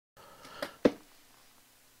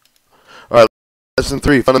Alright, Lesson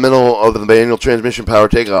 3, Fundamental of the Manual Transmission Power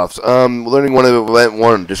Takeoffs. Learning one of Event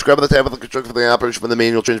 1. Describe the type of the construction for the operation of the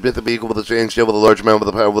manual transmit the vehicle with a standstill with a large amount of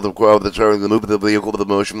the power with the turning, the move of the vehicle with the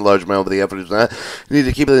motion, the large amount of the effort is not. You need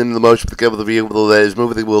to keep it in the motion with the cover of the vehicle that is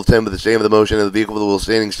moving, the wheel 10 with the stand of the motion, and the vehicle with the wheel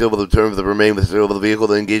standing still with the turn with the remain with the still with the vehicle,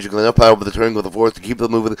 then engaging enough power with the turning with the force to keep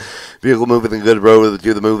the vehicle moving in good road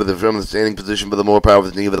to the move with the from the standing position, but the more power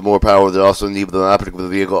with the knee with the more power with the also need with the operating with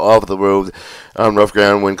the vehicle off the road on rough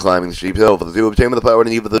ground when climbing the steep hill. For the two, obtain with the power and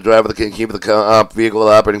need with the driver can keep the vehicle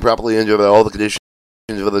operating properly under all the conditions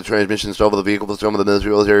for the transmission installed with the vehicle, some of the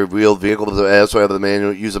military wheeled vehicle with the also have the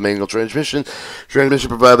manual use of manual transmission. Transmission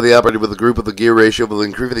provided by the operator with the group of the gear ratio will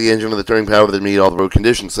increase the engine with the turning power that meet all the road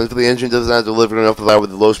conditions. Since the engine does not deliver enough power with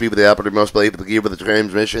the low speed, the operator must play with the gear with the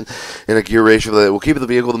transmission and a gear ratio that will keep the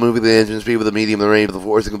vehicle moving the engine speed with the medium, the range of the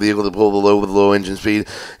forcing the vehicle to pull the low with the low engine speed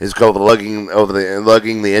is called the lugging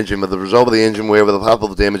the engine. With the result of the engine wear with the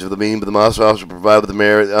possible damage of the medium, but the master officer provide with the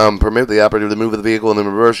merit permit the operator to move the vehicle in the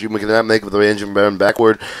reverse. You cannot make with the engine burn backward.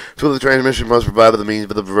 So the transmission must provide the means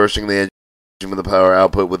for the reversing the engine with the power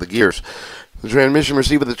output with the gears. The transmission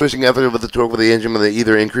received with the twisting effort with the torque with the engine with the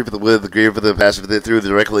either increase with the width of the gear for the passive through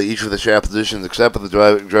directly each of the shaft positions except for the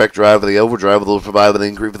direct drive of the overdrive will provide with the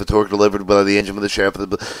increase with the torque delivered by the engine with the shaft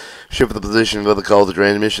of the shift of the position of the call the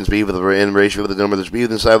transmission speed with the end ratio of the number of the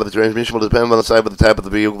speed inside of the transmission will depend on the side of the type of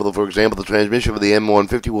the vehicle. For example, the transmission of the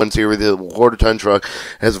M151 series, the quarter-ton truck,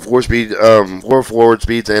 has a four forward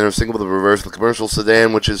speeds and a single with the reverse. The commercial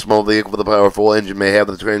sedan, which is a small vehicle with a powerful engine, may have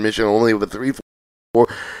the transmission only with three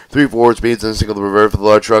forward speeds and a single reverse. For the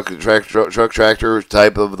large truck tractor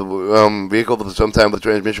type of the vehicle, with sometimes the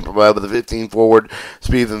transmission provided with the 15 forward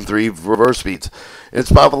speeds and 3 reverse speeds. It's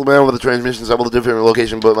possible now with the transmission several different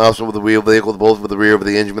locations, but also with the wheel vehicle, both with the rear of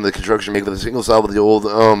the engine with the construction made with a single solid with the old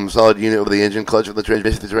solid unit of the engine, clutch of the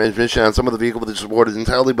transmission. The transmission on some of the vehicle is supported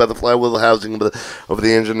entirely by the flywheel housing of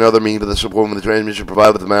the engine. Another means with the support of the transmission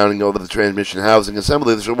provided with the mounting over the transmission housing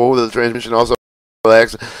assembly. The support of the transmission also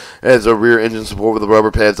acts as a rear engine support with the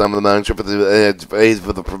rubber pads on the mounting strip for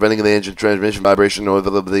the preventing the engine transmission vibration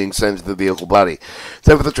or being sent to the vehicle body.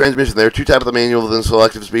 Except for the transmission, there are two types of manual within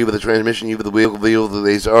selective speed with the transmission. You with the wheel.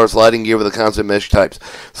 These are sliding gear with the constant mesh types.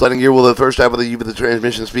 Sliding gear will the first type of the with the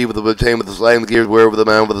transmission speed with the obtain with the sliding gears where with the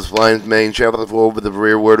mount with the spline main shaft with the forward with the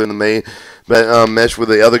rearward and the main mesh with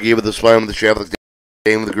the other gear with the spline with the shaft with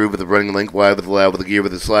the with the groove with the running link wide with the loud with the gear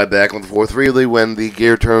with the slide back with the fourth. Really when the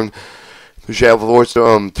gear turn the shaft force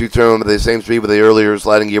to turn with the same speed with the earlier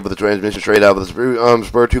sliding gear with the transmission straight out with the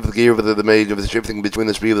spur tooth with the gear with the made with the shifting between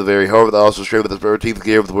the speed of the very hard with also straight with the spur teeth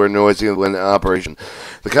gear with the word noise when operation.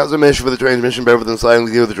 The constant mesh for the transmission better than sliding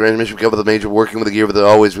the gear with the transmission cover the major working with the gear with the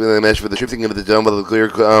always with the mesh for the shifting of the dome with the clear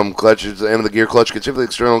clutches and the gear clutch can shift the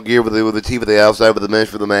external gear with the teeth with the outside with the mesh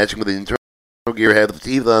for the matching with the internal gear head with the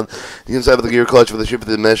teeth on the inside of the gear clutch for the shift of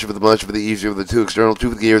the mesh for the much for the easier with the two external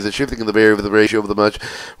tooth gears. The shifting of the barrier with the ratio of the much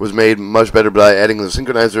was made much better by adding the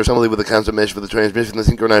synchronizer assembly with the constant mesh for the transmission. The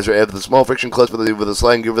synchronizer added the small friction clutch with the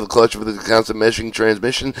sliding gear for the clutch for the constant meshing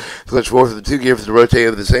transmission. The clutch force for the two gears to rotate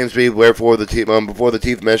at the same speed. Wherefore the before the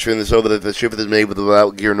teeth mesh in so that the shift is made with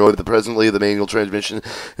without gear noise. The presently the manual transmission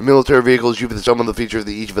in military vehicles use some of the features of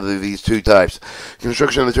each of these two types.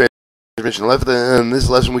 Construction of the transmission. In this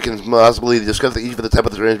lesson, we can possibly discuss each of the type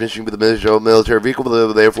of the transmission with the military vehicle.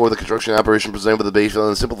 Therefore, the construction operation presented with the base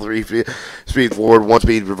on a simple 3-speed forward,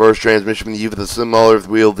 1-speed reverse transmission. When you use the smaller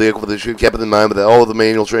wheeled vehicle, it should keep in mind that all of the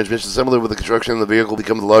manual transmissions similar with the construction of the vehicle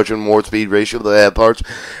become the larger and more speed ratio. The parts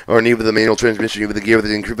are needed with the manual transmission. With the gear with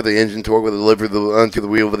the increase of the engine torque with the delivered onto the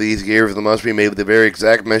wheel with these gears that must be made with the very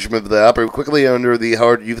exact measurement of the operator quickly under the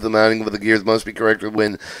hard use of the mounting with the gears must be corrected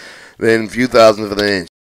within few thousandths of an inch.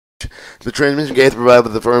 The transmission cable provided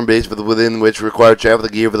with the firm base within which required shaft of the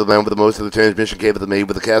gear for the mount with the most of the transmission cable made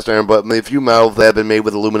with the cast iron, but a few models have been made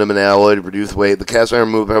with aluminum and alloy to reduce weight. The cast iron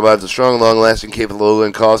move provides a strong, long-lasting cable low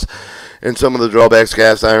and cost. And some of the drawbacks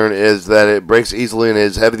cast iron is that it breaks easily and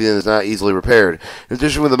is heavy and is not easily repaired. In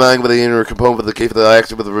addition, with the mounting with the inner component of the cable, the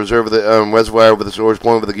axle with the reserve of the reservoir with the storage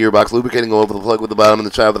point with the gearbox, lubricating oil with the plug with the bottom and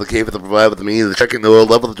the top of the cable to provide with the means of checking the oil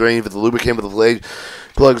level of the drain with the lubricant with the blade.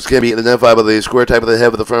 Plugs can be identified by the square type of the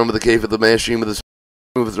head with the front of the cable of the machine with the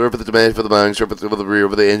smooth surface of the mash for the mounting surface with the rear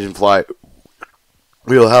of the engine fly.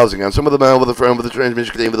 Wheel housing. On some of the mount with the front with the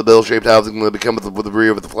transmission contained with the bell-shaped housing will become with the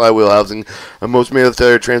rear with the flywheel housing. On most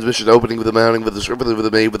military transmission opening with the mounting with the surface with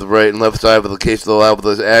the made with the right and left side with the case to allow with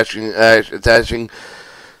the attaching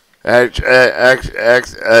Attaching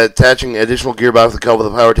additional gearbox to the cover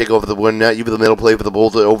of the power take over the one nut, over the metal plate for the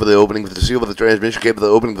bolt over the opening for the seal of the transmission cable, the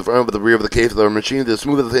opening of the front of the rear of the case of the machine, the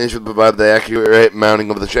smooth of the finish provide the accurate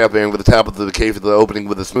mounting of the shaft bearing with the top of the case of the opening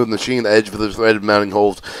with the smooth machine, the edge for the threaded mounting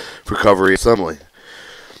holes for recovery assembly.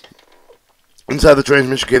 Inside the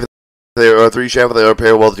transmission cable, there are three shafts that are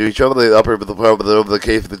parallel to each other. The upper with the power over the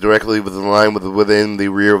case directly with the line within the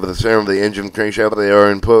rear of the center of the engine crankshaft. They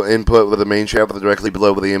are input with the main shaft directly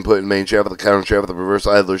below with the input and main shaft of the counter shaft. The reverse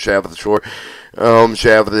idler shaft of the short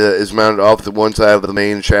shaft is mounted off to one side of the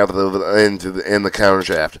main shaft and the counter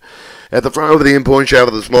shaft. At the front of the input shaft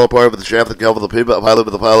of the small part of the shaft that covers the pilot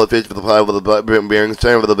with the pilot pitch with the pilot with the bearing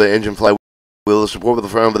center of the engine flywheel. The support with the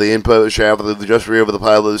front of the input shaft with the just rear of the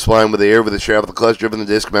pilot of the spline with the air with the shaft of the clutch driven the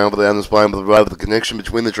disc mount with the on the spline with the drive with the connection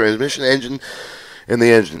between the transmission engine and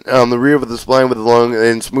the engine. The rear with the spline with the long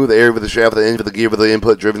and smooth air with the shaft of the engine with the gear with the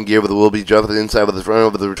input driven gear with the will be adjusted inside with the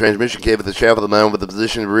front of the transmission cable with the shaft of the mount with the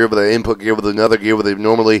position rear with the input gear with another gear with a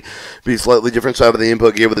normally be slightly different side of the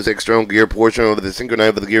input gear with its external gear portion over the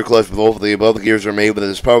synchronized with the gear clutch with both of the above the gears are made with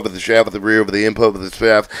this power with the shaft with the rear with the input with the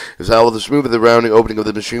shaft is how with the smooth with the rounding opening of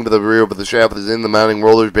the machine with the rear with the shaft is in the mounting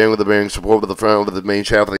rollers bearing with the bearing support with the front with the main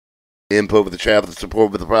shaft with the input with the shaft with the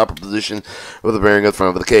support with the proper position of the bearing at the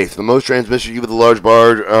front of the case. The most transmission with the large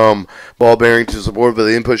ball bearing to support with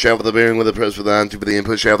the input shaft with the bearing with the press with the onto with the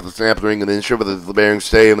input shaft with the snap ring and then ensure with the bearing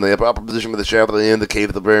stay in the proper position with the shaft at the end of the case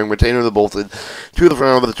with the bearing retainer the bolted to the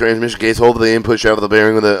front of the transmission case. Hold the input shaft with the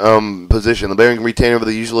bearing with the position. The bearing retainer with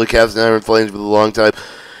the usually cast iron flange with a long type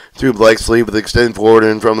tube-like sleeve with extended forward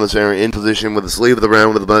and from the center in position with the sleeve of the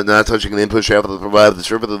round with the butt not touching the input shaft with the provide the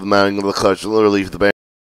surface of the mounting of the clutch literally for the bearing.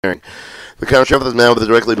 The counter shaft is mounted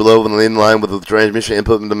directly below and in line with the transmission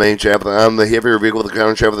input in the main shaft. On the heavier vehicle, the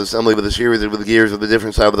counter shaft assembly with a series with the gears of the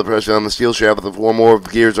different side of the pressure. On the steel shaft, the four more of the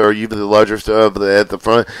gears are usually the larger stuff at the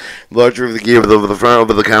front, larger of the gear over the front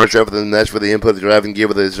of the counter shaft, and that's for the input the driving gear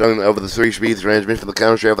with the over the 3-speed transmission for the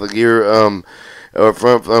counter shaft. The gear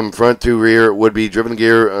front to rear would be driven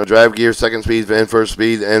gear, drive gear, second speed, and first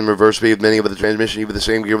speed, and reverse speed. Many of the transmission even the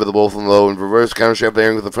same gear with the both and low and reverse counter shaft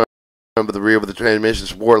bearing with the front. With the rear with the transmission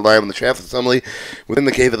support line with the shaft assembly within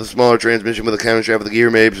the cave of the smaller transmission with the counter shaft of the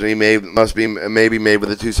gear must be made with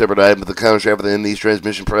the two separate items. The counter shaft within these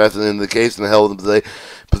transmission pressed in the case and held in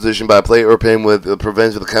position by a plate or pin with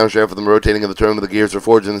prevents the counter shaft from the rotating of the turn with the gears are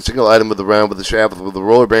forged in a single item with the round with the shaft with the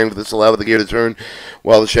roller bearing with this allow the gear to turn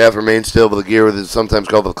while the shaft remains still with the gear is sometimes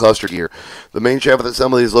called the cluster gear. The main shaft of the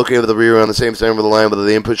assembly is located with the rear on the same center with the line with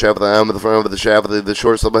the input shaft with the arm with the front with the shaft with the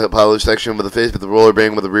short pilot section with the face with the roller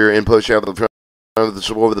bearing with the rear input shaft with the front of the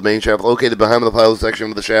support with the main shaft located behind the pilot section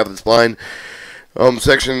with the shaft and spline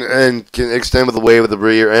section and can extend with the way with the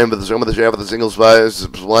rear end with the some of the shaft with the single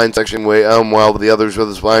spline section way while with the others with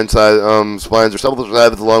the spline side splines are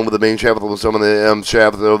subsidized along with the main shaft with some of the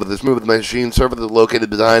shaft over the smooth machine surface located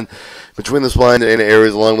behind between the spline and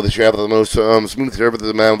areas along with the shaft of the most smooth surface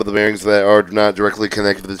amount with the bearings that are not directly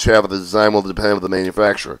connected to the shaft. The design will depend on the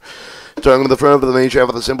manufacturer. Starting with the front of the main shaft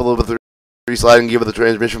with the symbol of the sliding gear with the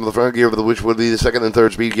transmission from the front gear, which would be the second and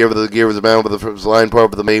third speed gear with the gear with the mount with the line part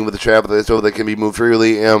with the main with the shaft so they can be moved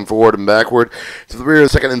freely forward and backward. To the rear, the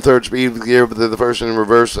second and third speed gear with the first and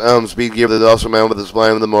reverse speed gear that also mount with the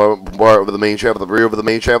spline with the bar with the main shaft. With the rear with the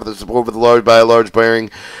main shaft with the support with the large bearing,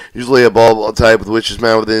 usually a ball type, which is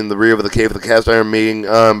mounted within the rear of the case with the cast iron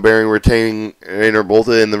bearing retaining inner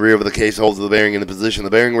bolted in the rear of the case holds the bearing in the position. The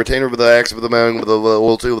bearing retainer with the axis with the mounting with the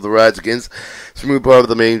oil tube with the rides against smooth part of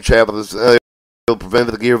the main shaft of the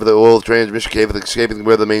prevent the gear of the oil transmission cave with escaping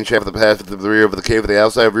where the main shaft of the pass with the rear of the cave of the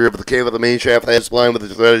outside rear of the cave of the main shaft has spline with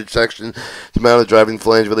the threaded section to mount a driving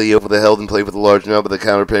flange with the yoke with the held in plate with the large nut with the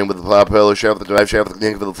counterpin with the propeller shaft with the drive shaft with the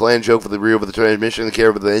link with the flange yoke for the rear of the transmission and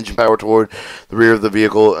carry with the engine power toward the rear of the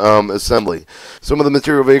vehicle assembly. Some of the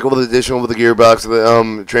material vehicle with additional with the gearbox of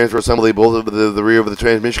the transfer assembly bolted with the rear of the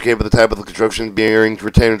transmission cave with the type of the construction bearing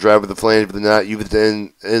retainer drive with the flange with the knot you with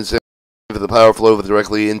the the power flow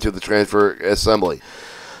directly into the transfer assembly.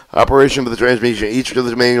 Operation of the transmission. Each of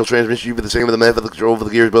the manual transmission will be the same with the method of control for the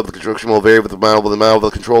gears, but the construction will vary with the model. With the model,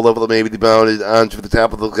 the control level may be mounted onto the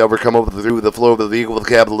top of the cover, come up through the floor of the vehicle with the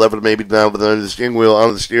cab. The lever may be mounted under the steering wheel,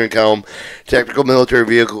 onto the steering column. Tactical military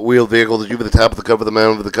wheeled vehicles you with the top of the cover, the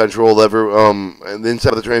mount of the control lever, and inside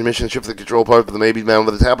of the transmission, shift the control part for the may be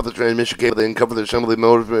mounted with the top of the transmission cable. Then cover the assembly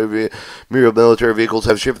motor. Military vehicles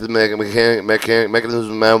have shifted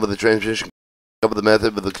mechanism mounted with the transmission of the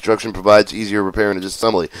method of the construction provides easier repair and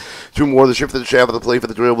assembly. 2 more, the shifter, the shaft of the plate for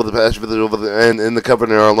the drill with the passenger for the and the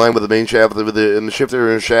cover are aligned with the main shaft and the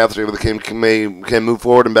shifter and shaft so can move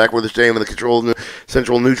forward and backward, staying with the control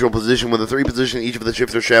central neutral position with the 3 position each of the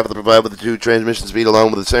shifter shaft to provide with the 2 transmission speed along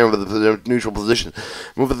with the center of the neutral position.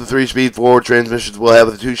 Move with the 3 speed forward transmissions will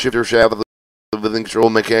have the 2 shifter shaft within control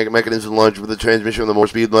mechanism launch with the transmission. The more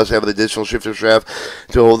speed must have an additional shifter shaft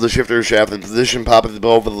to hold the shifter shaft in position. Pop at the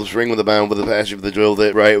ball with the spring with the bound with the passenger with the drill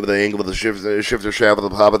right with the angle with the shifter shaft with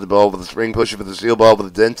the pop at the ball with the spring push with the steel ball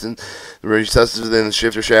with the dentin. The recesses within the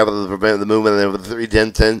shifter shaft to prevent the movement. And then with the 3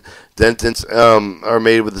 dentants are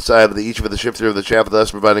made with the side of each of the shifter of the shaft, thus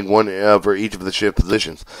providing 1 for each of the shift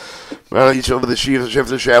positions. Mount each over the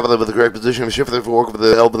shifter shaft with the correct position of shifter fork with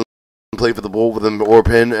the elbow plate for the bolt with an oar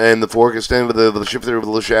pin, and the fork extend with the shifter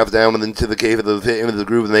with the shaft down and into the cave of the fit into the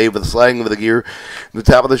groove of the nave with the sliding of the gear. The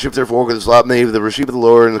top of the shifter fork with the slot nave, the receiver of the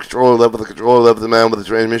lower, and the controller lever with the controller lever of the mount with the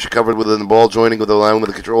transmission covered within the ball joining with the line with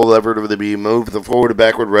the control lever to be moved the forward,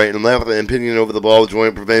 backward, right, and left, and pinion over the ball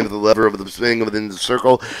joint prevent with the lever of the spinning within the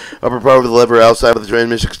circle. Upper part of the lever outside of the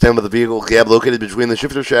transmission extend with the vehicle cab located between the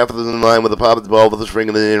shifter shaft and the line with the pop of the ball with the spring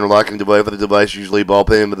and the interlocking device for the device, usually ball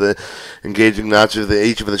pin with the engaging notches of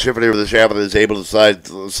each of the shifter of the shaft that is able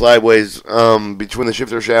to slideways between the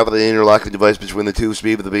shifter shaft and the interlocking device between the 2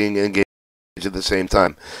 speed with the being engaged at the same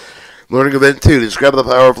time. Learning event 2. Describe the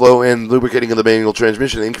power flow and lubricating of the manual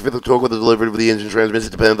transmission. Increment the torque with the delivery of the engine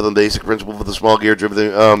transmission depends on the basic principle for the small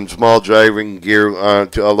driving gear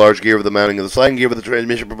to a large gear with the mounting of the sliding gear with the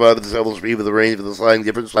transmission provided the several speed with the range of the sliding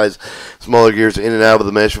different size smaller gears in and out of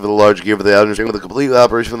the mesh for the large gear with the outer string with the complete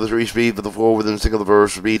operation of the 3 speed for the forward and single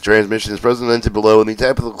reverse speed transmission is presented below and the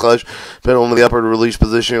tap of the clutch pedal on the upper release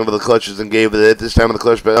position over the clutch is engaged at this time of the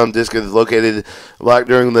clutch disc is located locked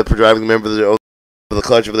during the driving member of the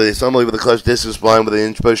clutch of the assembly with the clutch disc is blind with the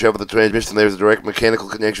inch push up with the transmission. There's a direct mechanical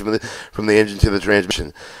connection from the engine to the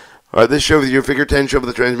transmission. Alright, this shows your figure 10 show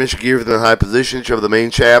the transmission gear in the high position, show the main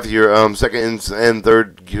shaft, your second and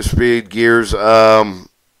third speed gears, and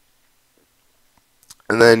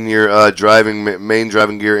then your main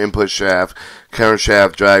driving gear input shaft, counter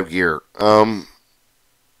shaft, drive gear. Alright,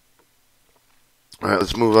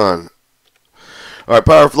 let's move on. Alright,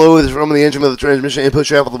 power flow is from the engine with the transmission input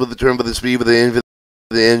shaft with the turn with the speed with the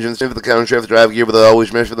engine, same for the counter shaft, drive gear with the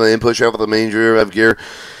always mesh for the input shaft with the main drive gear.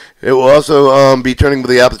 It will also be turning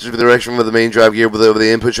with the opposite direction with the main drive gear with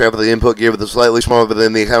the input shaft with the input gear with the slightly smaller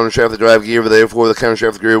than the counter shaft, the drive gear, but therefore the counter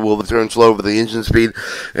shaft gear will turn slow with the engine speed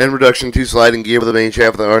and reduction to sliding gear with the main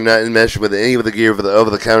shaft that are not in mesh with any of the gear of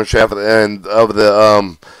the counter shaft and of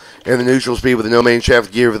the neutral speed with no main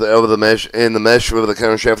shaft gear over the mesh and the mesh with the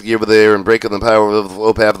counter shaft gear with the air and brake of the power of the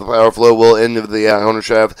flow path. The power flow will end with the counter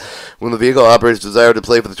shaft when the vehicle operates desire to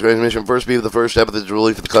play for the transmission. First speed with the first step of the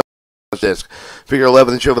relief of the clutch disc. Figure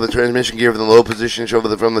 11 show the transmission gear in the low position. Show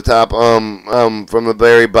from the top, from the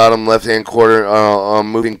very bottom left-hand quarter,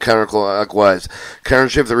 moving counterclockwise. Counter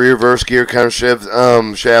shift the reverse gear. Counter shift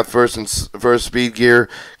shaft first speed gear.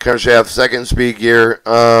 Counter shaft second speed gear.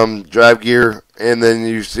 Drive gear. And then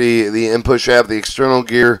you see the input shaft, the external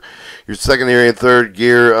gear, your secondary and third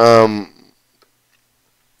gear,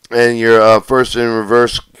 and your first and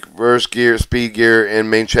reverse gear, speed gear, and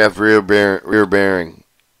main shaft rear bearing.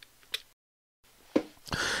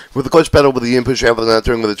 With the clutch pedal with the input shaft with the not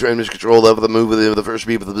turning with the transmission control lever, the move with the first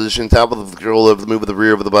speed with the position, top of the control lever, the move with the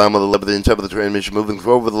rear with the bottom of the lever, the inside of the transmission, moving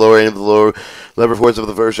forward with the lower end of the lower lever force of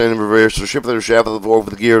the first end and reverse, so shift the shaft of the forward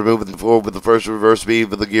with the gear, moving forward with the first reverse speed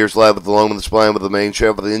with the gear slide with the long with the spline with the main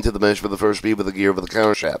shaft with the into the mesh with the first speed with the gear with the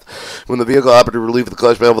counter shaft. When the vehicle operator relief with the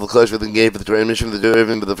clutch pedal with the clutch with the engage with the transmission with the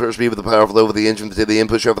driven with the first speed with the power flow with the engine to the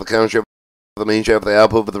input shaft with the counter shaft. The main shaft, the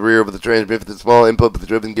output with the rear with the transmission, the small input with the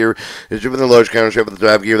driven gear is driven the large counter shaft with the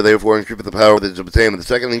drive gear, therefore increase with the power that is obtained. The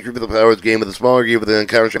second increase with the power is gained with the smaller gear with the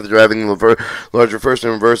counter shaft, the driving larger first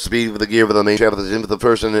and reverse speed with the gear with the main shaft with the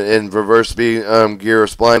first and reverse speed gear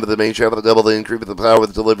spline with the main shaft with the double the increase with the power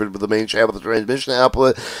with delivered with the main shaft with the transmission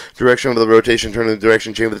output direction with the rotation turn in the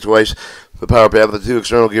direction chain with the twice the power path with the 2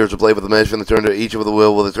 external gears to play with the mesh and the turn to each of the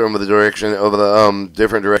wheel with the turn with the direction of the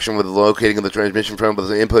different direction with the locating of the transmission front with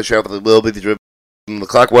the input shaft with the wheel be the driven in the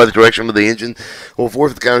clockwise direction with the engine will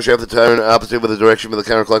force the counter shaft the turn opposite with the direction with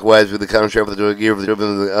the counterclockwise with the counter shaft with the gear with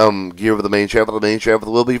the gear with the main shaft with the main shaft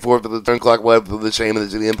will be forced with the turn clockwise with the same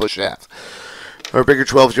as the input shaft. Our figure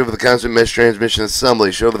 12 show for the constant mesh transmission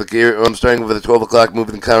assembly. Show for the gear starting with the 12 o'clock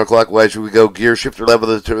moving counterclockwise. We go gear shifter lever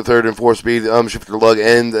the third and fourth speed shifter lug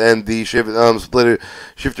end and the splitter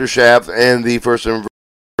shifter shaft and the first and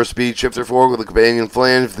speed shifter fork with the companion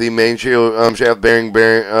flange, the main shaft bearing,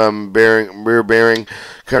 rear bearing,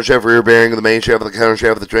 counter shaft rear bearing of the main shaft of the counter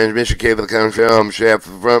shaft of the transmission cable of the counter shaft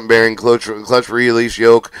front bearing, clutch release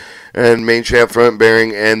yoke, and main shaft front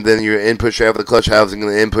bearing, and then your input shaft of the clutch housing and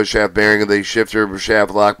the input shaft bearing of the shifter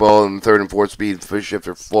shaft lock ball, and the third and fourth speed for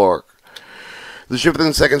shifter fork. The shifter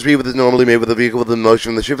and second speed is normally made with the vehicle within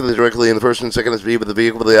motion. The shifter is directly in the first and second speed with the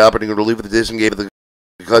vehicle with the operating or relief of the disengage of the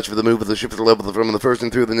clutch for the move of the shifter level from the first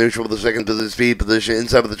and through the neutral with the second to the speed position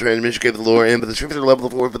inside of the transmission cable the lower end, but the shifter level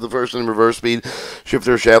the forward for the first and reverse speed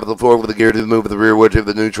shifter shaft of the forward with the gear to move with the rear wood to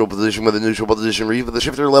the neutral position with the neutral position reef with the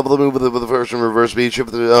shifter level the move with the first and reverse speed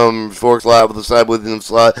shifter fork slide with the side within the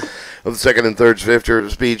slide of the second and third shifter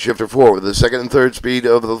speed shifter forward with the second and third speed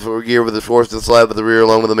of the gear with the force to the slide with the rear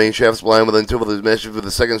along with the main shaft spline with until with the meshes with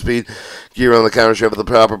the second speed gear on the counter shaft with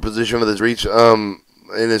the proper position with his reach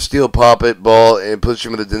in a steel poppet ball and push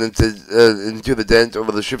him into the dent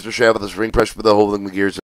over the shifter shaft with the spring pressure for the holding the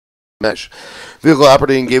gears mesh. Vehicle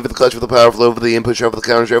operating gave with the clutch with the power flow for the input shaft with the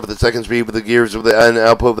counter shaft with the second speed with the gears with the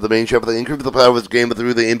output with the main shaft with the increase of the power was gained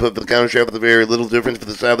through the input with the counter shaft with the very little difference for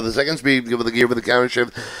the side with the second speed with the gear with the counter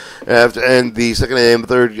shaft and the second and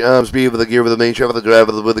third speed with the gear with the main shaft with the drive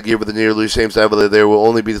with the gear with the nearly same side with there will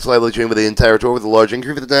only be the slightly change with the entire torque with the large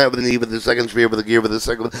increase with the net with the knee with the second speed with the gear with the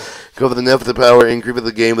second go with the net with the power increase with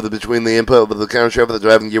the gain with the between the input with the counter shaft with the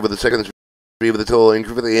driving gear with the second speed with the total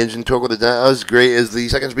increase with the engine torque with the not as great as the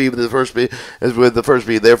second speed with the first speed as with the first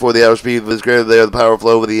speed. Therefore, the outer speed is greater there. The power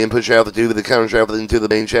flow with the input shaft, the two with the counter shaft into the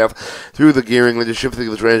main shaft through the gearing with the shifting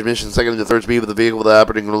of the transmission. Second to third speed with the vehicle with the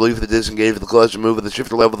operating relief with the disengage with the clutch and move with the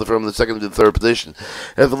shifter level from the second to the third position.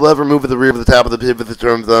 As the lever move with the rear with the top of the pivot, the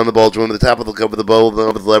turn on the ball joint with the top of the cup with the bowl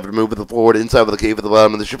with the lever move with the forward inside with the cave with the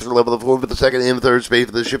bottom and the shifter level the forward with the second and third speed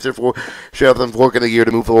with the shifter for shaft and fork in the gear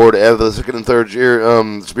to move forward. As the second and third gear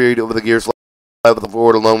speed over the gear slide with the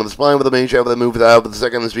forward along with the spline with the main shaft with the move out with the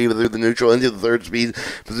second speed through the neutral into the third speed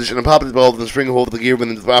position and pop the ball with the spring hold with the gear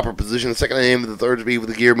within the proper position. The second aim with the third speed with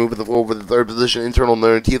the gear move with the forward with the third position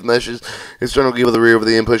internal teeth meshes external gear with the rear with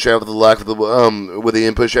the input shaft with the lock with the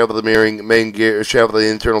input shaft with the mirroring main gear shaft with the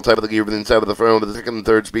internal type of the gear with the inside with the front with the second and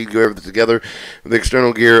third speed gear together with the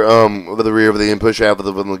external gear with the rear with the input shaft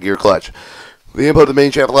with the gear clutch. The input of the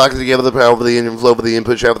main shaft locks together with the power of the engine flow with the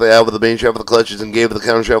input shaft with the out with the main shaft with the clutches and gave with the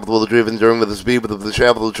counter shaft with the wheel driven during with the speed with the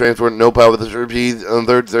shaft with the transport no power with the third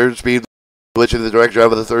speed third speed which is the direct drive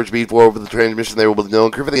with the third speed forward with the transmission there will be no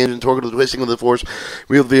increase for the engine torque with the twisting with the force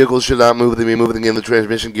wheeled vehicles should not move with the moving in the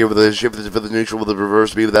transmission gear with the shift for the neutral with the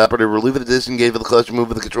reverse speed with the operator relief with the disengage with the clutch move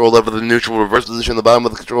with the control level with the neutral reverse position the bottom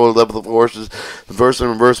with the control level of the forces the first and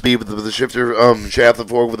reverse speed with the shifter shaft the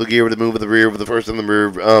fork with the gear with the move with the rear with the first and the rear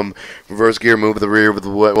reverse gear move with the rear with the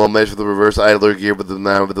well mesh with the reverse idler gear with the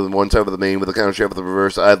now with the one side with the main with the counter shaft with the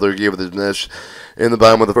reverse idler gear with the mesh in the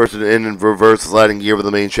bottom with the first and reverse sliding gear with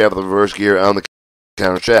the main shaft with the reverse gear on the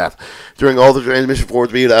counter shaft. During all the transmission forward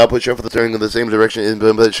speed, the output shaft with the turning in the same direction,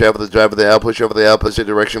 input shaft with the drive with the output shaft with the opposite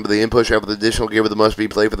direction, with the input shaft with the additional gear with the must be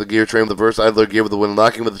play for the gear train with the reverse idler gear with the wind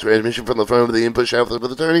locking with the transmission from the front with the input shaft with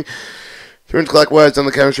the turning. Turns clockwise on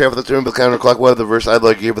the counter shaft with the turn with the counterclockwise, the reverse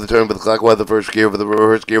idler gear with the turn with the clockwise, the first gear with the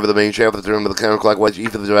reverse gear with the main shaft with the turn with the counterclockwise, E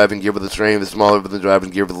for the driving gear with the strain, the smaller with the driving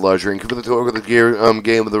gear with the larger, and for the torque with the gear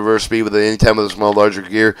gain with the reverse speed with the anytime with the small larger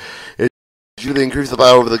gear. Due to the increase the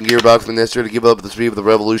power of the gearbox when necessary to give up the speed of the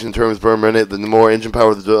revolution terms per minute, the more engine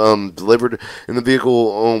power delivered in the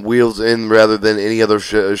vehicle wheels in rather than any other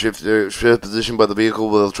shift position, but the vehicle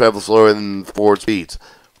will travel slower than forward speeds.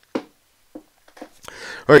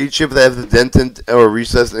 Each shift that has a dented or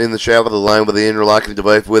recess in the shaft of the line with the interlocking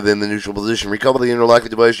device within the neutral position. Recover the interlocking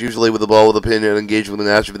device usually with the ball with a pin and engage with an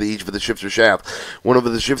action for each for the shifter shaft. One of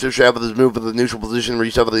the shifter shaft is moved with the neutral position.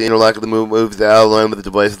 Recover the interlocking the moves the out line with the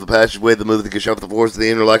device of the passageway. The move the shaft the force of the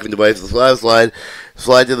interlocking device. The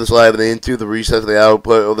slide to the slide and into the recess of the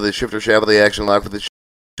output over the shifter shaft of the action lock for the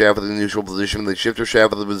shaft with the neutral position. The shifter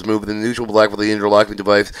shaft was moved in the neutral block with the interlocking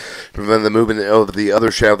device, prevent the movement of the other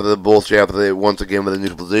shaft of the both shaft once again with the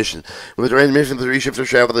neutral position. With the transmission, the three shifter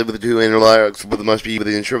shaft with the two interlocks with the must be with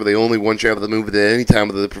the ensure with the only one shaft of the movement at any time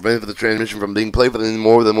with the prevent the transmission from being played with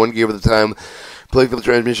more than one gear at a time. Play for the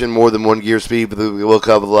transmission more than one gear speed with the will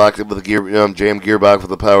cover the lock with the gear jam gearbox with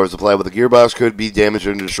the power supply with the gearbox could be damaged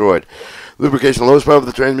and destroyed. Lubrication, lowest power of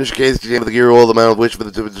the transmission case, with the gear oil, the amount of which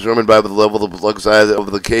was determined by the level of the plug size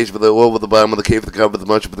of the case, with the oil with the bottom of the case, with the cover, with the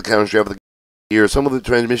much of the counter shaft of the gear. Some of the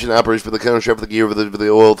transmission operates for the counter shaft of the gear with the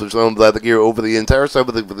oil to some of the gear over the entire side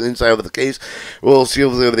with the inside of the case. Oil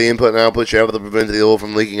seals over the input and output shaft to prevent the oil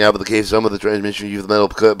from leaking out of the case. Some of the transmission use the metal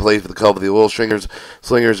plate for the cover, the oil slingers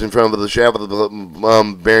in front of the shaft with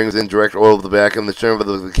the bearings in direct oil of the back and the center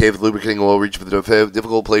of the case lubricating oil reach for the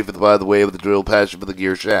difficult plate for the by the way of the drill patch for the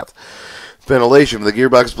gear shaft. Ventilation. The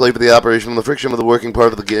gearbox plate for the operation of the friction of the working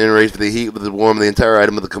part of the generates for the heat with the warm the entire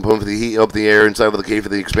item of the component for the heat up the air inside of the cave for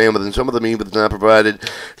the expand within some of the mean but it's not provided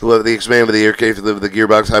to let the expand with the air cave for the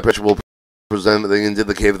gearbox high pressure will present into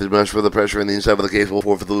the cave with the mesh for the pressure in the inside of the cave will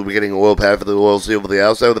for the lubricating oil pad for the oil seal for the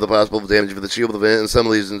outside with the possible damage for the seal of the vent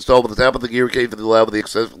assembly is installed with the top of the gear cave for the allow with the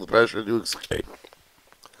excess of the pressure to escape.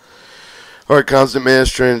 Alright, constant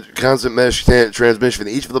mesh transmission.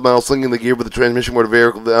 Each of the models slinging the gear with the transmission were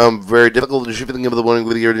very difficult. The shifting of the one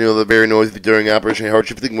with the gear, the very noisy during operation. Hard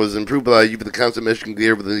shifting was improved by use of the constant meshing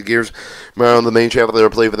gear with the gears mounted on the main shaft of the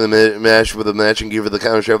plate for the mesh with the matching gear for the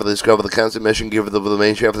counter shaft of the discover. The constant meshing gear for the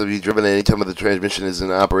main shaft to be driven at any time of the transmission is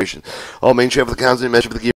in operation. All main shaft of the constant mesh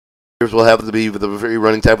with the gear will have to be with the free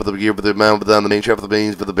running type of the gear with the mount on the main shaft of the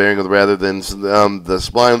bearings for the bearing of the rather than the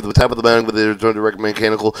spline of the top of the mounting with the direct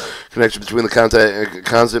mechanical connection between the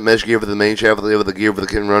constant mesh gear for the main shaft of the gear for the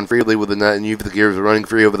can run freely with the nut and U for the gears running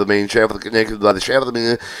free over the main shaft connected by the shaft of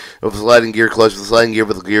the sliding gear clutch. The sliding gear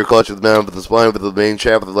for the gear clutch with the mount for the spline for the main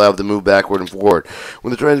shaft allowed to move backward and forward. When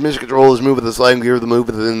the transmission control is moved with the sliding gear, the move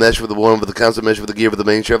with the mesh with the one with the constant mesh with the gear for the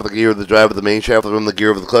main shaft of the gear, the drive of the main shaft from the gear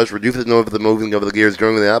of the clutch, reduce the noise of the moving of the gears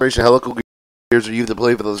during the operation. Helical gears are used to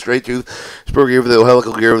play for the straight tooth, spur gear for the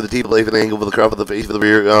helical gear with the teeth play for the angle for the crop of the face for the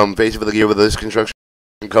rear, face for the gear with this construction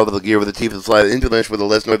cover the gear with the teeth and slide into the mesh with the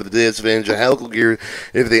less noise for the disadvantage. A helical gear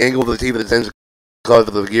if the angle of the teeth of the tends to cause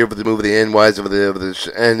for the gear for the move of the end wise of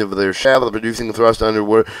the end of their shaft of producing the thrust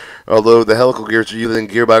underward. Although the helical gears are used in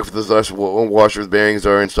gearbox for the thrust washers bearings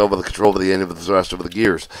are installed with the control of the end of the thrust of the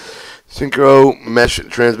gears. Synchro mesh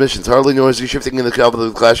transmissions. Hardly noisy shifting in the clutch of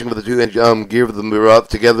the clashing of the two gear with the mirror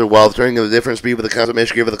together while turning at a different speed with the constant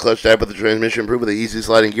mesh gear with the clutch type of the transmission. Improve with the easy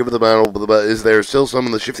sliding gear with the model. Is there still some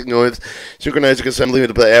of the shifting noise? Synchronizing assembly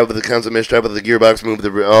with the add with the constant mesh type of the gearbox move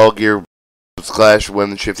the all gear clash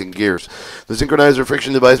when shifting gears. The synchronizer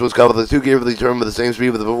friction device was coupled with the two gears with the turn with the same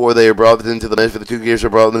speed before they are brought into the mesh. For the two gears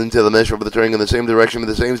are brought into the mesh over the turning in the same direction with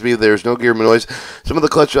the same speed. There is no gear noise. Some of the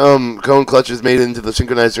clutch cone clutches made into the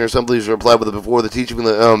synchronizer assemblies are applied with the before the teeth of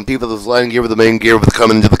the sliding gear with the main gear with the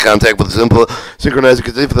coming into the contact with the simple synchronizer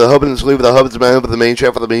can for the hub and the sleeve with the hub is mounted with the main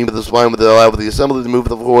shaft with the beam with the spine with the allow with the assembly to move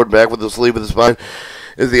the forward back with the sleeve with the spine.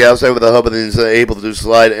 Is the outside with the hub and is able to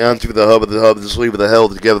slide onto the hub of the sleeve with the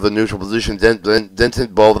held together the neutral position.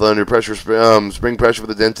 Dented ball with the under pressure spring pressure with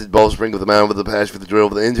the dented ball spring with the mount with the patch with the drill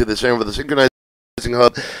with the into the center with the synchronized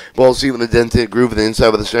hub ball seat with the dented groove with the inside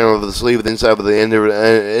with the center of the sleeve with the inside with the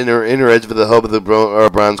inner edge with the hub of the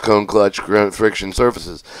bronze cone clutch friction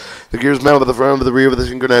surfaces. The gears mount with the front of the rear with the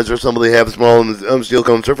synchronizer assembly have small and steel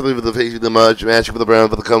cone surfaces with the face of the matching with the brown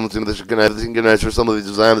with the cones with the synchronizer assembly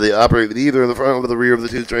designed to operate with either in the front or the rear of the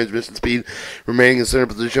two transmission speed remaining in center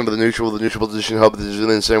position with the neutral position hub is in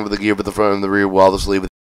the center with the gear with the front and the rear while the sleeve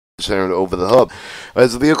centered over the hub.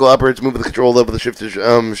 As the vehicle operates, move with the control lever, the shifter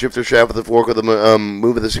shaft with the fork of the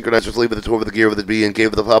move of the synchronizer sleeve with the torque of the gear with the B and K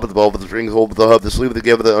with the pop of the ball with the spring hold with the hub, the sleeve with the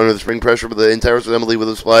gear with the under the spring pressure with the entire assembly with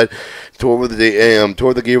the slide toward with the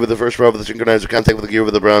toward the gear with the first rub with the synchronizer contact with the gear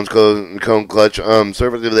with the bronze cone clutch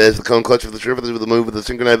surface of the edge the cone clutch with the surface with the move with the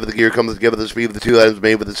synchronizer with the gear comes together with the speed of the two items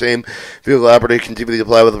made with the same vehicle operator continually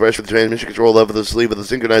apply with the rest of the transmission control lever the sleeve with the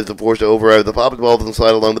synchronizer the force to override the pop of the ball with the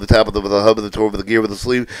slide along with the top of the hub of the torque with the gear with the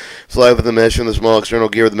sleeve slide with the mesh and the small external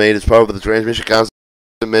gear with the made is powered with the transmission constant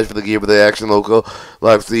mesh for the gear with the action local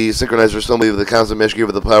locks the synchronizer assembly with the constant mesh gear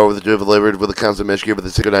with the power with the delivered with the constant mesh gear with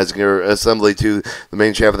the synchronizing gear assembly to the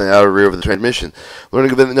main shaft and the outer rear of the transmission.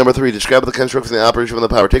 Learning event number 3. Describe the construction and the operation of the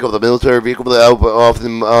power. Take off the military vehicle with the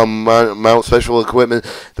often mount special equipment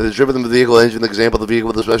that is driven in the vehicle engine. The example of the vehicle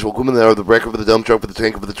with the special equipment that are the breaker for the dump truck with the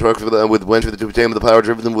tank for the truck with winch for the tube of the power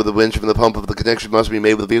driven with the winch from the pump of the connection must be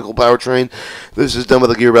made with the vehicle powertrain. This is done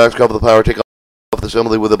with the gearbox coupled with the power. Take off the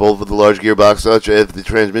assembly with a bolt with the large gearbox, such as the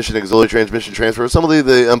transmission, auxiliary transmission transfer assembly,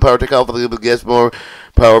 the power takeoff with the gas more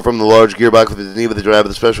power from the large gearbox with the knee with the drive of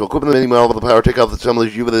the special equipment, any model with the power takeoff assembly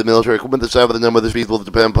is with the military equipment. The size of the number of the speeds will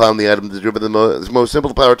depend upon the item that's driven. The most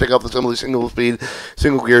simple power takeoff assembly, single speed,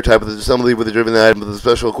 single gear type of the assembly with the driven item with the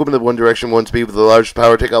special equipment of one direction, one speed with the large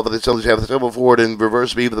power takeoff with the assemblies have the several forward and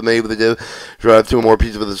reverse speed with the made with the drive two or more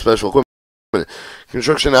pieces with the special equipment.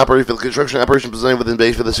 Construction operation for the construction operation designed within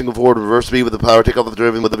base for the single forward and reverse speed with the power takeoff of the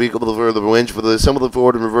driven with the vehicle with the winch for the assemble the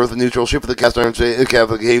forward and reverse the neutral shift for the cast iron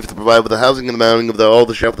cave to provide with the housing and the mounting of all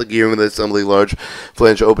the shaft of the gear and the assembly large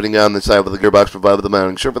flange opening on the side with the gearbox provide with the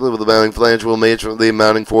mounting surface with the mounting flange will match the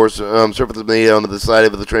mounting force surface made on the side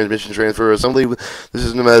of the transmission transfer assembly. This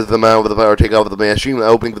is known as the mount with the power takeoff of the machine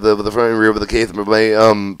opening with the front and rear with the cave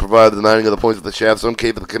provide the mounting of the points of the shaft. Some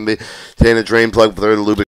cave can be contain a drain plug for the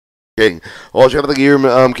lubricant All shaft of the gear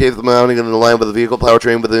cave the mounting and the line with the vehicle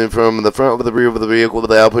powertrain within from the front with the rear of the vehicle with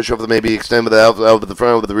the outpush shaft may be extended out with the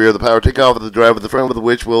front with the rear of the power takeoff with the drive with the front with the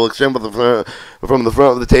which will extend with the front from the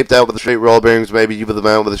front with the taped out with the straight roll bearings maybe with the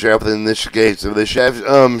mount with the shaft in this case. So the shaft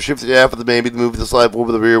shift the shaft with the maybe move the slide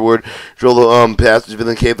forward with the rearward drill the passage within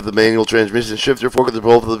the cave with the manual transmission shifter fork with the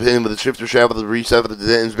bolt of the pin with the shifter shaft with the reset with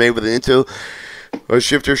the ends made with the into a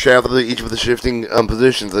shifter shaft with each of the shifting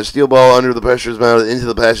positions. The steel ball under the pressure is mounted into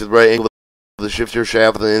the passage with the right angle. The shifter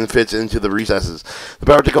shaft and fits into the recesses. The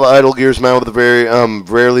power takeoff idle gears mounted with a very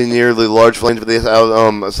rarely near the large flange with the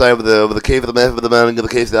side of the cave of the method of the mounting of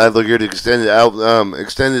the case of the idle gear to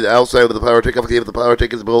extended outside of the power takeoff cave. The power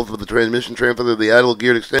take is both with the transmission transfer of the idle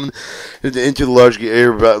gear to extend into the larger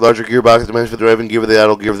gearbox to match with the driving gear with the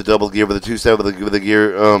idle gear with the double gear with the two side with the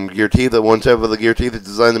gear teeth. The one side with the gear teeth is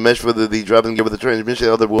designed to mesh with the driving gear with the transmission.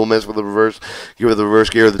 The other will mesh with the reverse gear with the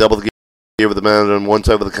reverse gear. The double gear with the mount on one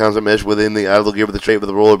side with the constant mesh within the idle gear with the straight with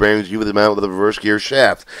the roller bearings, with the mount with the reverse gear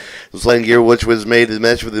shaft. The sliding gear which was made to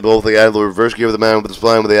mesh with both the idle reverse gear with the mount with the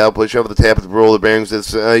spline with the output shaft with the tap of the roller bearings.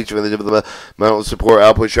 Each of the mount with support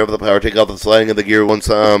output shaft with the power take off the sliding of the gear once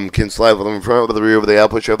can slide with the front with the rear with the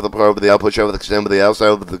output shaft with the power with the output shaft with the extend with the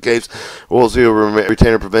outside with the case. Roll zero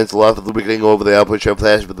retainer prevents the loss of lubricating over the output shaft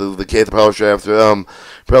flash with the case the power shaft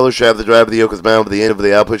propeller shaft the drive of the yoke is mounted with the end of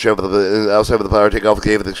the output shaft with the outside with the power take off the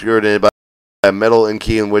cave with the secured in by a metal and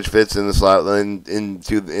key in which fits in the slot in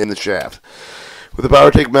the shaft. With the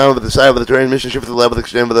power take mounted with the side of the transmission shift to the lever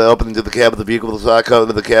extend with the opening to the cab of the vehicle with the slot cut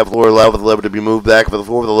into the cab floor allow the lever to be moved back with the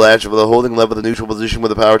floor with the latch with the holding lever the neutral position with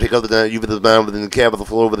the power take up the U with the mount within the cab of the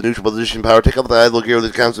floor with the neutral position power take up the idle gear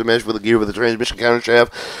with the constant mesh with the gear with the transmission counter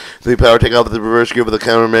shaft the power take off with the reverse gear with the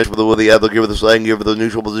counter mesh with the idle gear with the sliding gear with the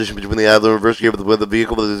neutral position between the idle and reverse gear with the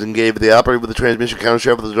vehicle with the engaged with the operator with the transmission counter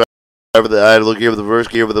shaft with the driver with the idle gear with the reverse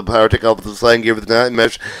gear with the power take off with the sliding gear with the not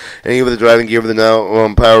mesh and with the driving gear with the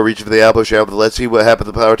now power reach for the output shaft. Let's see what happens.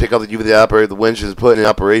 The power take off the U with the operator. The winch is put in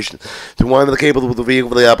operation. To wind the cable with the vehicle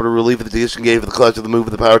with the operator relief with the disengage with the clutch of the move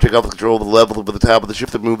with the power take off the control with the level with the top of the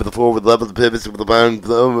shifter move with the forward level of the pivots with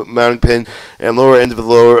the mounting pin and lower end of the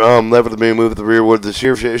lower lever to move with the rearward. The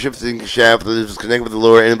shifting shaft is connected with the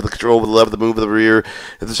lower end of the control with the lever to move with the rear.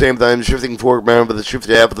 At the same time, the shifting fork mounted with the shift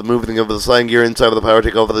shaft with the moving of the sliding gear inside of the power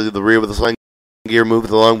take off with the rear with the sliding gear moved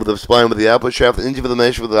along with the spline with the output shaft into the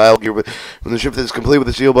mesh with the idle gear. When the shift is complete with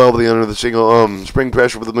the seal ball with the under the single spring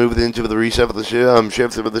pressure with the move into the reset with the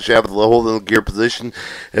shift with the shaft with the hold in the gear position.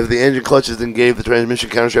 If the engine clutch is engaged, the transmission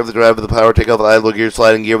counter shaft with the drive with the power take off the idle gear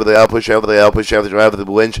sliding gear with the output shaft the drive with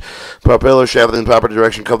the winch propeller shaft in proper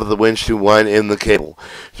direction cover the winch to wind in the cable.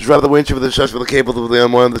 To drive the winch with the touch with the cable with the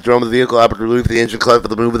unwind the drum of the vehicle operator relief the engine clutch with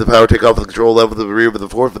the move with the power take off with the control level with the rear with the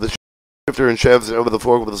fourth with the shifter and shafts over the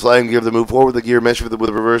fork with the sliding gear to move forward the gear mesh with the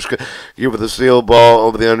reverse gear with the steel ball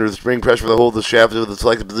over the under the spring pressure with the hold the shaft with the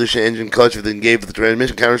selected position engine clutch with the engage with the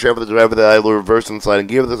transmission counter shaft with the drive with the idle reverse and sliding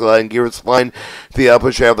gear with the sliding gear with spline the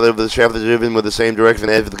output shaft with the shaft that's driven with the same direction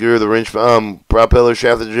as the gear the wrench propeller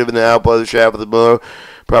shaft that's driven the output of the shaft with the motor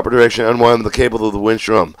proper direction unwind with the cable of the winch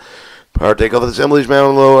drum. Power takeoff assemblies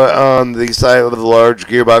mounted low on the side of the large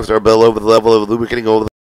gearbox are below with the level of lubricating over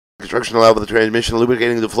the construction allowed with the transmission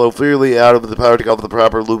lubricating to flow freely out of the power takeoff with the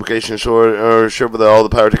proper lubrication sure with all the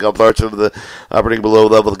power takeoff parts of the operating below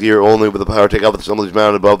level gear only with the power takeoff assemblies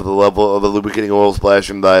mounted above the level of the lubricating oil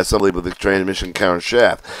splashing by assembly with the transmission counter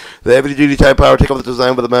shaft. The heavy duty type power takeoff is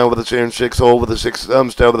designed with the mount with the iron 6 hole with the 6 star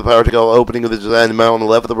with the power takeoff opening of the design to mount on the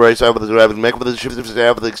left of the right side with the driving mech with the shifting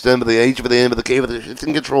shaft with the extend with the H with the end of the cave with the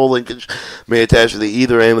shifting control linkage may attach to the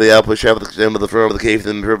either end of the output shaft with the extend with the front of the cave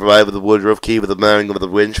and provide with the woodruff key with the mounting with the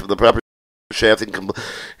winch with the proper shafting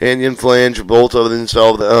companion flange bolts over the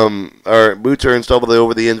install our boots are installed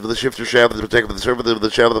over the ends of the shifter shaft to protect the surface of the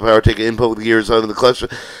shaft of the power take input with the gears on the clutch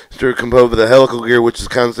to composed with the helical gear which is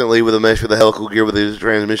constantly with a mesh with the helical gear with the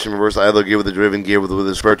transmission reverse idler gear with the driven gear with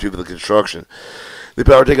the spur tube of the construction. The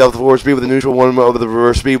power take off the forward speed with the neutral one over the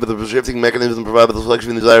reverse speed with the shifting mechanism provided with the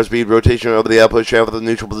selection of the desired speed, rotation over the output shaft with the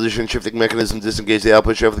neutral position, shifting mechanism disengage the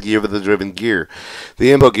output shaft with the gear with the driven gear.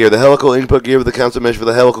 The input gear, the helical input gear with the constant mesh with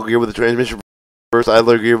the helical gear with the transmission reverse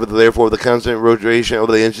idler gear with therefore the constant rotation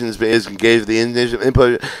over the engine is engaged with the engine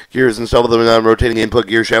input gear is installed with the non-rotating input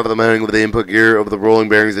gear shaft with the mounting with the input gear over the rolling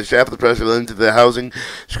bearings the shaft with the pressure into the housing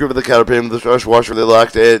screw with the counter pin with the thrust washer with the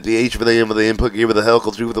locked at the H with the end with the input gear with the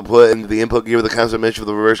helical tube with the put into the input gear with the constant mesh with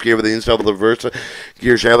the reverse gear with the install with the reverse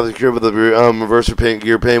gear shaft with the secure with the reverser pin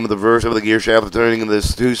gear pin with the reverse of the gear shaft with turning and the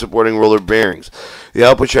two supporting roller bearings. The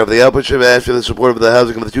output shaft adds to the support of the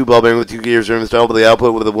housing of the two ball bearing with two gears are installed with the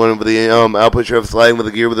output with the one with the output shaft sliding with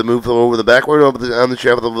the gear with the move over the backward over the on the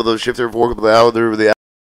shaft with the shifter fork with the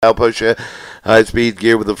output shaft High-speed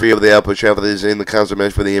gear with the free of the output shaft that is in the constant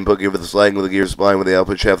mesh for the input gear with the sliding with the gear spline with the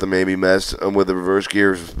output shaft that may be meshed with the reverse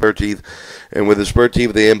gear spur teeth, and with the spur teeth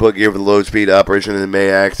with the input gear for the low-speed operation, and it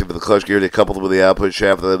may act with the clutch gear to coupled with the output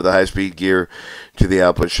shaft with the high-speed gear to the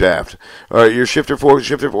output shaft. Alright, your shifter fork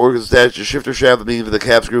is attached. Your shifter shaft means with the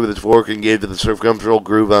cap screw with its fork engaged with the circumferential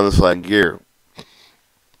groove on the sliding gear.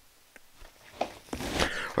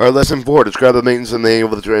 Alright, lesson 4. Describe the maintenance and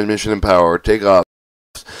manual of the transmission and power. Take off.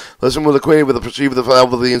 Lesson 1. Acquainted with the procedure with the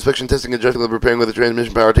valve of the inspection, testing, adjusting, and repairing with the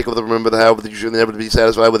transmission power. Take off the remember the how, but you should never be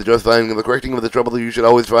satisfied with the justifying and the correcting of the trouble. You should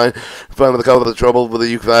always find with the cover of the trouble with the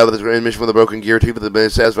you find with the transmission with the broken gear teeth with the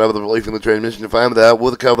satisfied with the relief in the transmission. To find with that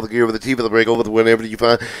with the cover of the gear with the teeth of the brake over the whenever you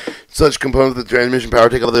find such components of the transmission power.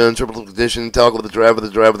 Take off the uncertain condition. Talk with the driver.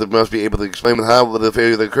 The driver that must be able to explain with how with the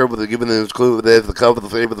failure of the curve with the given the clue with the cover of the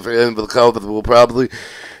failure with the cover that will probably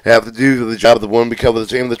have to do the job of the one because of the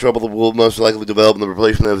same of the trouble that will most likely develop in the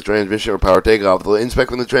replacement of the transmission or power takeoff. The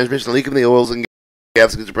inspecting the transmission, leaking the oils and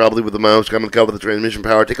gaskets probably with the mouse coming to cover the transmission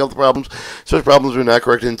power. Take out the problems. Such problems are not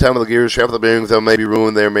corrected in time with the gears, shaft of the bearings that may be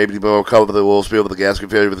ruined there, maybe cover the oil spill with the gasket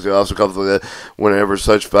failure, but also cover the whenever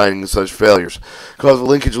such finding such failures. Cause the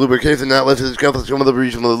linkage lubrication not left to discover some of the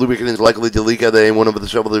region of the lubricant is likely to leak at one of the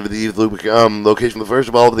several of the lubricant location. The first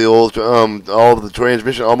of all of the oil, all of the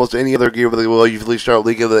transmission, almost any other gear with the oil usually start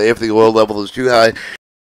leaking if the oil level is too high.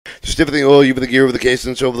 To stiffen the oil, you put the gear with the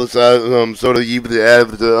casing over the side, so that you add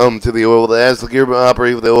to the oil. As the gear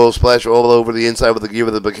operate with the oil splash all over the inside with the gear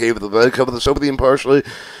with the bouquet with the cover the soap with the impartially.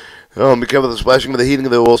 Because of the splashing with the heating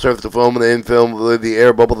of the oil starts to foam and the infilm the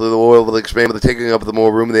air bubble to the oil will expand with the taking up of the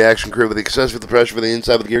more room of the action curve with the excess with the pressure for the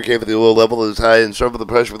inside of the gear cave with the oil level is high and serve with the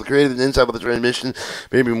pressure for the created inside of the transmission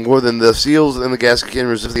maybe more than the seals and the gasket can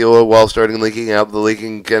resist the oil while starting leaking out. The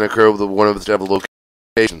leaking can occur with one of the several locations.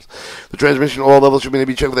 The transmission oil level should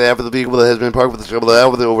be checked with half of the vehicle that has been parked with the trouble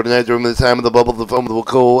out with it overnight during the time of the bubble of the foam will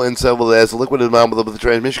cool and settle as the liquid amount of the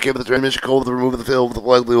transmission cable. The transmission cold with the remove of the fill with the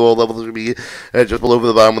plug. The oil level should be just below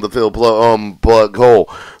the bottom of the fill plug hole.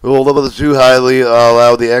 The oil level is too highly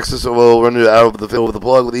allow the excess of oil run out of the fill with the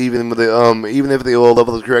plug. With even if the oil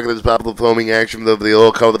level is correct, it's possible the foaming action of the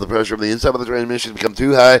oil cover the pressure of the inside of the transmission become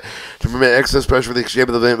too high to permit excess pressure for the exchange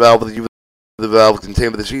of the vent valve with the valve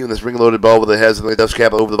contained with the sheet and the spring-loaded ball with the heads and the dust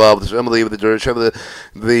cap over the valve with the assembly with the dirt, shove the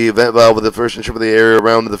vent valve with the first and shove the air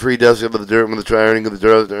around with the free dust of the dirt with the turning of the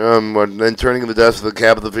dirt, then turning of the dust of the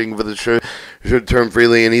cap of the finger with the should turn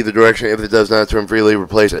freely in either direction. If it does not turn freely,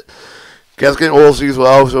 replace it. Gasket oil seals will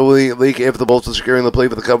also leak if the bolts are securing the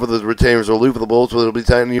plate with the cover of the retainers or loop of the bolts will be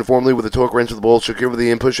tightened uniformly with the torque wrench of the bolts secure with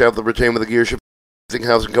the input shaft of the retainer with the gear shift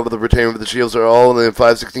house and cover the retainer with the shields are all in the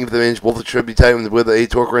 5/16 of an inch. Both should be tightened with a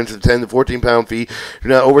torque wrench of 10 to 14 pound-feet. Do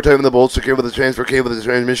not over tighten the bolts. Secure with the transfer cable with the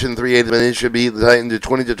transmission 3/8 of an inch should be tightened to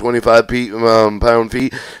 20 to 25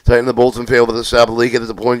 pound-feet. Tighten the bolts and fail with the stop a leak at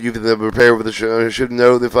the point you can repair with the should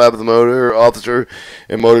notify the motor officer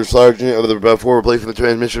and motor sergeant of the before replacing the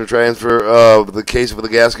transmission or transfer of the case of the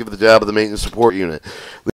gasket for the job of the maintenance support unit.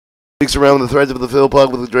 Leaks around the threads of the fill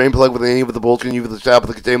plug with the drain plug with any of the bolts can use with the stop of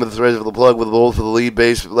the containment of the threads of the plug with the bolts for the lead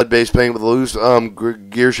base paint with the loose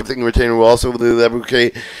gear shifting retainer will also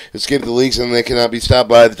lubricate escape the leaks and they cannot be stopped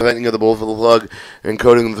by the tightening of the bolts for the plug and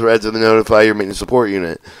coating the threads of the notify your maintenance support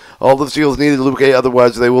unit. All the seals needed to lubricate,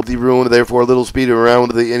 otherwise they will be ruined. Therefore, a little speed around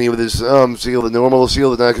with any of this seal. The normal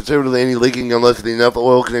seal is not considered any leaking unless enough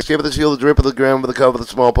oil can escape the seal, the drip of the ground with the cover with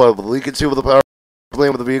a small pipe. The leak and seal with the power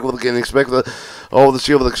plant with the vehicle can expect all the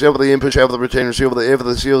seal with except for the input shaft of the retainer seal. If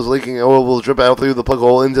the seal is leaking, oil will drip out through the plug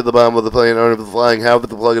hole into the bottom of the plane under the flying. However,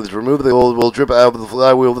 the plug is removed, the oil will drip out of the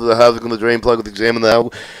flywheel to the housing of the drain plug. Examine the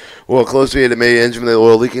oil closely. It may engine the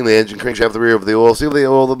oil leaking. The engine crankshaft the rear of the oil seal. The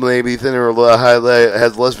oil may be thinner or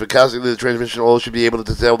has less viscosity. The transmission oil should be able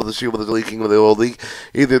to tell with the seal with the leaking with the oil leak.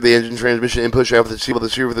 Either the engine transmission input shaft with the seal with the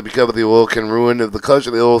seal with the because of the oil can ruin the clutch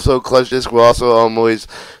of the oil. So clutch disc will also always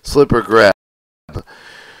slip or grab.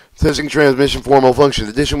 Testing transmission formal function. In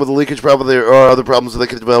addition with the leakage problem, there are other problems that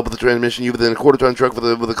can develop with the transmission. You within a quarter-ton truck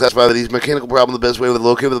with a class 5 of these. Mechanical problem, the best way with the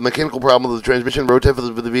locate with the mechanical problem of the transmission. Road test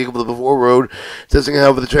with the vehicle with the before road. Testing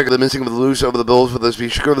how with the check of the missing with the loose over the bolts with the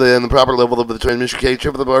speed secure and the proper level of the transmission cage.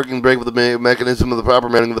 Check with the parking brake with the mechanism of the proper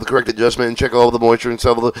mounting with the correct adjustment and check all the moisture and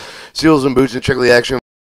several the seals and boots and check the action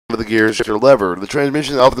of the gears or lever. The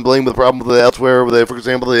transmission is often blamed with the problem with the elsewhere with for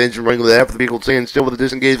example the engine running with half of the vehicle staying still with the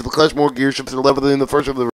disengaged with the clutch more gear shifts to the lever than the first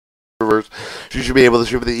of the reverse. You should be able to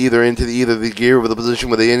shift either into either the gear with the position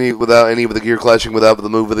without any of the gear clashing without the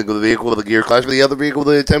move of the vehicle with the gear clash with the other vehicle.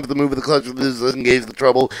 The attempt to move of the clutch with this disengaged. The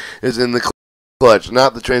trouble is in the clutch,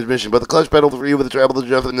 not the transmission. But the clutch pedal for you with the travel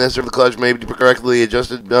adjustment necessary for the clutch may be correctly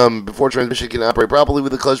adjusted before transmission can operate properly.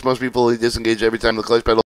 With the clutch must be fully disengaged every time the clutch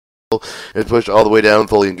pedal pedal is pushed all the way down,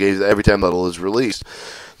 fully engaged every time the pedal is released.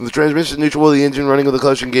 The transmission neutral with the engine running with the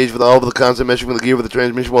clutch engaged with all of the constant meshing with the gear with the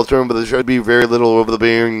transmission while turning, but there should be very little over the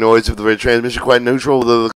bearing noise if the transmission quite neutral with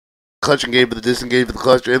the clutch engaged with the disengaged with the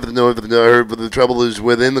clutch. If the noise with the trouble is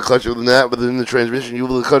within the clutch, not within the transmission, you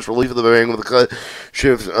will the clutch relief of the bearing with the clutch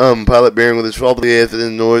shift pilot bearing with its fault of the if the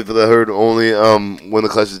noise for the heard only when the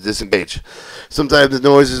clutch is disengaged. Sometimes the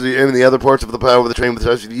noise is in the other parts of the power of the train with the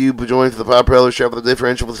touch of you joined for the power propeller shaft with the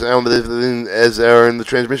differential with the sound as are in the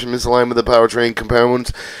transmission misalignment of the powertrain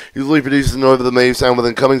components usually produces the noise of the may sound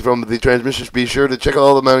within coming from the transmission. Be sure to check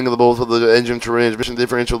all the mounting of the bolts of the engine transmission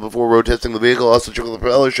differential before road testing the vehicle. Also check the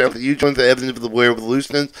propeller shaft with you joint the evidence of the wear with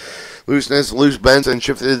looseness, loose bends, and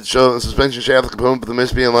shifted suspension shaft component with the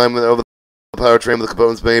misbeing alignment of the powertrain with the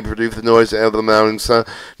components may produce the noise out of the mounting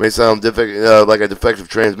may sound like a defective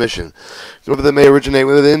transmission. Noise that may originate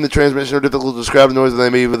within the transmission are difficult to describe. The noise that they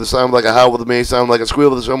may either sound like a howl, that may sound like a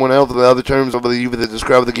squeal with someone else. The other terms of the that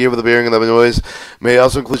describe the gear with the bearing and the noise may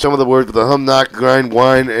also include some of the words with the hum, knock, grind,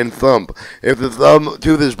 whine, and thump. If the thumb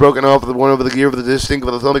tooth is broken off, the one over the gear with the distinct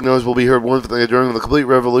with the thumping noise will be heard once during the complete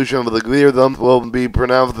revolution of the gear. Thump will be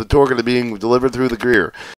pronounced the torque of being delivered through the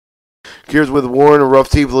gear. Gears with worn or rough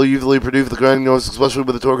teeth will usually produce the grinding noise, especially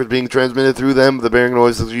with the torque being transmitted through them. The bearing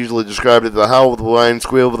noise is usually described as the howl with the whine,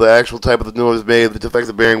 squeal, with the actual type of the noise made. The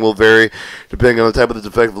defective bearing will vary depending on the type of the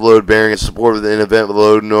defective load bearing is supported in event of the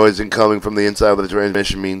load noise incoming from the inside of the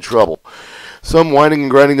transmission mean trouble. Some whining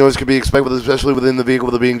and grinding noise can be expected, especially within the vehicle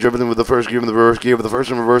with the being driven with the first gear and the reverse gear, with the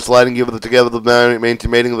first and reverse sliding gear with the together, the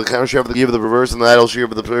maintaining the counter shaft with the gear with the reverse and the idle shear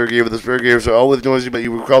with the third gear with the spare gears are always noisy, but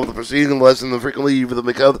you recall the preceding lesson, the frequently you will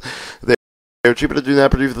make up. They are cheaper to do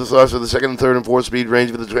not produce the thrust of the second, third, and fourth speed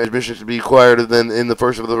range of the transmission should be quieter than in the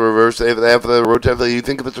first of the reverse. After the road test, you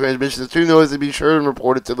think of the transmission as too noisy, be sure and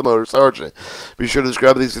report it to the motor sergeant. Be sure to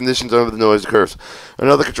describe these conditions over the noise occurs.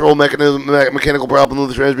 Another control mechanical problem with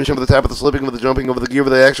the transmission with the tap of the slipping with the jumping over the gear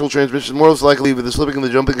with the actual transmission, most likely with the slipping and the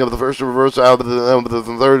jumping of the first and reverse out of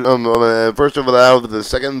the third, first over the out of the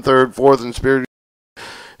second, third, fourth, and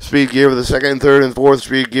speed gear with the second, third, and fourth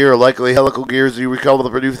speed gear are likely helical gears. You recover the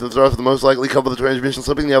produce the thrust, the most likely cover the transmission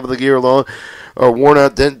slipping the out of the gear along or worn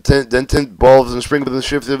out dented balls and spring with the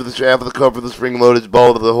shift of the shaft of the cover of the spring loaded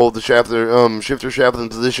ball of the hold the shaft shifter shaft in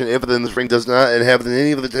position if then the spring does not and have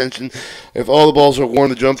any of the tension. If all the balls are worn,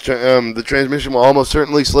 the transmission will almost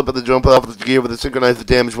certainly slip at the jump out of the gear with the synchronized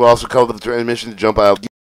damage will also cover the transmission to jump out of the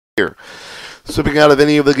gear. Slipping out of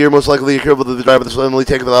any of the gear most likely occur with the driver suddenly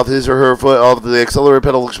taking off his or her foot off the accelerator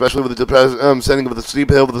pedal, especially with the setting of the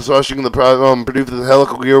steep hill with the thrusting the produce the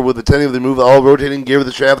helical gear with the tending of the move all rotating gear with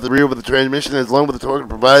the shaft, the rear with the transmission as long with the torque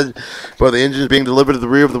provided by the engine is being delivered to the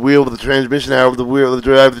rear of the wheel with the transmission. However, the wheel of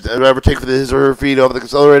the driver takes his or her feet off the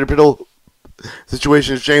accelerator pedal. The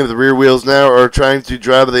situation is changed. The rear wheels now are trying to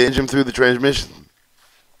drive the engine through the transmission.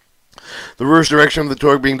 The reverse direction of the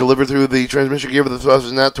torque being delivered through the transmission gear with the thrust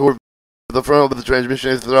is not toward the front of the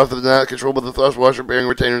transmission. If the thrust is not controlled with the thrust washer bearing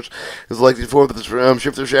retainers is likely forward with the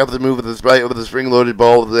shifter shaft to move with the spring-loaded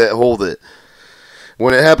ball that hold it.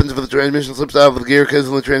 When it happens, if the transmission slips out of the gear, because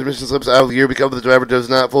when the transmission slips out of the gear, because the driver does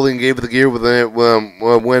not fully engage with the gear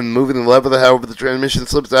when moving the lever, however, the transmission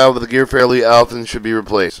slips out of the gear fairly often should be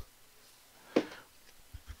replaced.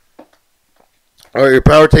 Alright, your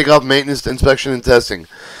power takeoff, maintenance, inspection, and testing.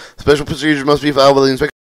 Special procedures must be followed with the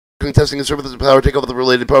inspection. Testing and service of the power takeoff of the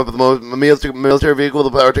related part of the military vehicle.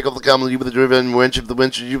 The power takeoff of the common with the driven winch. If the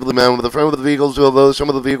winch is usually mounted with the front of the vehicles, although some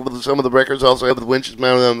of the records also have the winches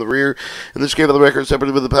mounted on the rear. In this case, of the records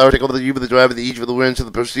separately with the power takeoff of the with the drive of the each with the winch.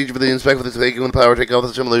 The procedure for the inspection of the taking with the power takeoff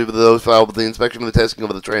is similar to those filed with the inspection of the testing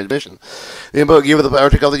of the transmission. The input gear with the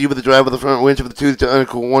power takeoff of the with the drive with the front winch of the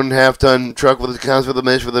 2.5 ton truck with the constant with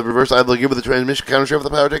the mesh with the reverse idler gear with the transmission counter shaft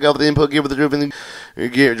with the power takeoff of the input gear with the driven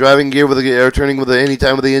gear driving gear with the turning with the any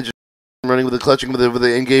time with the engine. Running with the clutching with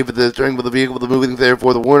the engage with the turning with the vehicle with the moving,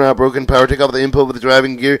 therefore the worn out broken power takeoff of the input with the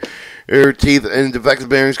driving gear teeth and defective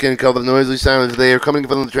bearings can cover the noisy sound as they are coming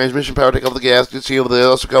from the transmission. Power takeoff of the gasket seal. They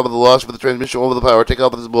also cover the loss of the transmission over the power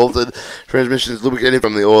takeoff of the bolted transmission is lubricated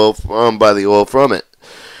from the oil by the oil from it.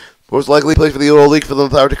 Most likely place for the oil leak for the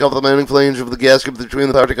power takeoff of the mounting flange of the gasket between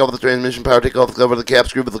the power takeoff of the transmission, power takeoff of the cover of the cap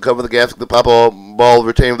screw with the cover of the gasket, the pop ball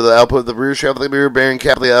retained with the output of the rear shaft of the rear bearing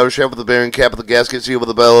cap of the outer shaft with the bearing cap of the gasket seal with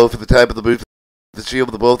the bellow for the type of the boot. The seal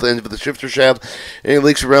with the both ends of the shifter shaft. Any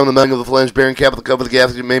leaks around the mounting of the flange bearing cap of the cover of the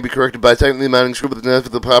gasket may be corrected by tightening the mounting screw with the nuts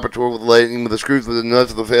with the proper torque with the lightning with the screws with the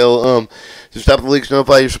nuts of the fail. To stop the leaks,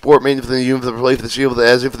 notify your support maintenance for the unit for the replace the seal with the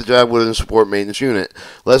as if the job would in the support maintenance unit.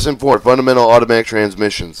 Lesson 4: Fundamental automatic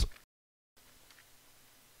transmissions.